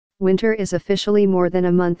Winter is officially more than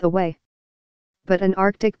a month away. But an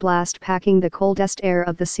Arctic blast packing the coldest air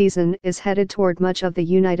of the season is headed toward much of the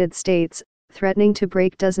United States, threatening to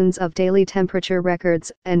break dozens of daily temperature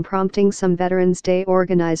records and prompting some Veterans Day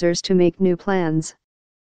organizers to make new plans.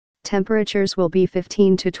 Temperatures will be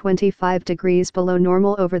 15 to 25 degrees below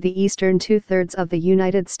normal over the eastern two-thirds of the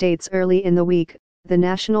United States early in the week, the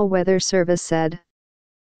National Weather Service said.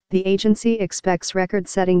 The agency expects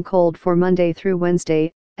record-setting cold for Monday through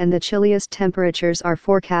Wednesday, and the chilliest temperatures are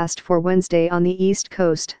forecast for Wednesday on the East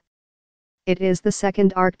Coast. It is the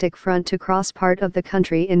second Arctic front to cross part of the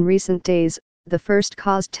country in recent days. The first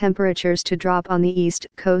caused temperatures to drop on the East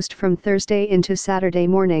Coast from Thursday into Saturday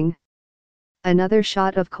morning. Another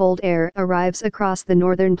shot of cold air arrives across the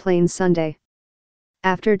northern plains Sunday.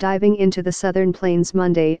 After diving into the southern plains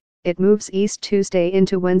Monday, it moves east Tuesday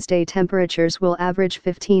into Wednesday. Temperatures will average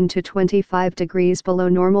 15 to 25 degrees below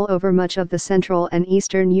normal over much of the central and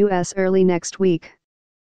eastern U.S. early next week.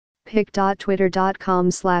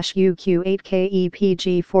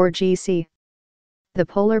 pic.twitter.com/UQ8KEPG4GC. The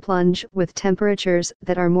polar plunge with temperatures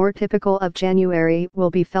that are more typical of January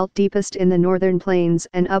will be felt deepest in the northern plains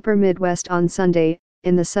and upper Midwest on Sunday,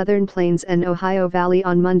 in the southern plains and Ohio Valley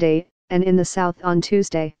on Monday, and in the south on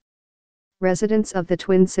Tuesday. Residents of the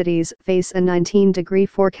Twin Cities face a 19-degree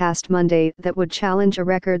forecast Monday that would challenge a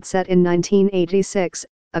record set in 1986,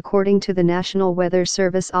 according to the National Weather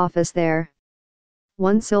Service office there.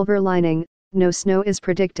 One silver lining: no snow is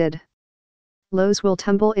predicted. Lows will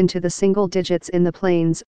tumble into the single digits in the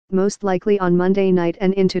plains, most likely on Monday night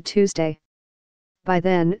and into Tuesday. By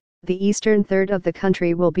then, the eastern third of the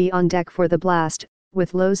country will be on deck for the blast,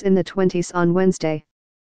 with lows in the 20s on Wednesday.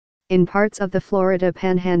 In parts of the Florida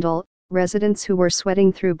Panhandle, residents who were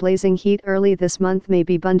sweating through blazing heat early this month may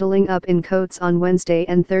be bundling up in coats on Wednesday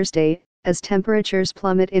and Thursday, as temperatures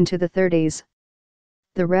plummet into the 30s.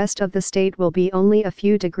 The rest of the state will be only a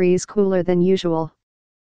few degrees cooler than usual.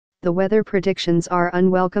 The weather predictions are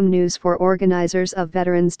unwelcome news for organizers of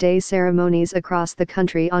Veterans Day ceremonies across the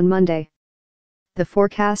country on Monday. The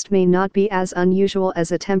forecast may not be as unusual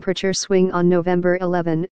as a temperature swing on November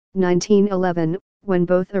 11, 1911, when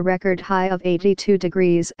both a record high of 82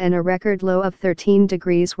 degrees and a record low of 13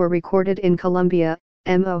 degrees were recorded in Columbia,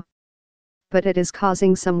 MO. But it is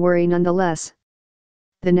causing some worry nonetheless.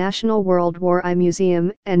 The National World War I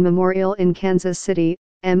Museum and Memorial in Kansas City,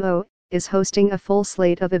 MO, is hosting a full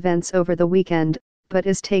slate of events over the weekend, but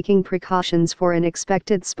is taking precautions for an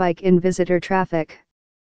expected spike in visitor traffic.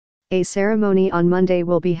 A ceremony on Monday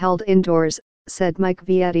will be held indoors, said Mike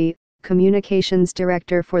Vietti, communications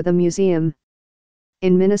director for the museum.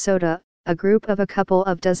 In Minnesota, a group of a couple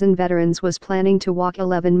of dozen veterans was planning to walk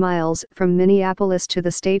 11 miles from Minneapolis to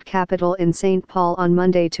the state capitol in St. Paul on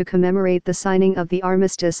Monday to commemorate the signing of the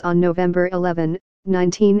armistice on November 11,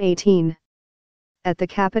 1918. At the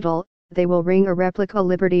capitol, they will ring a replica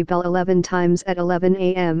Liberty Bell 11 times at 11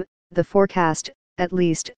 a.m. The forecast, at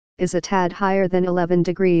least, is a tad higher than 11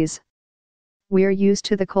 degrees. "We're used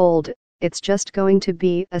to the cold, it's just going to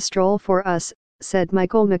be a stroll for us," said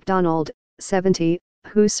Michael McDonald, 70,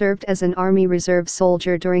 who served as an Army Reserve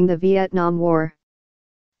soldier during the Vietnam War.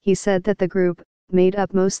 He said that the group, made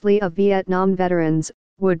up mostly of Vietnam veterans,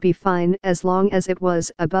 would be fine as long as it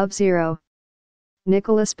was above zero.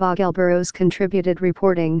 Nicholas Bogelburrows contributed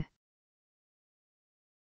reporting.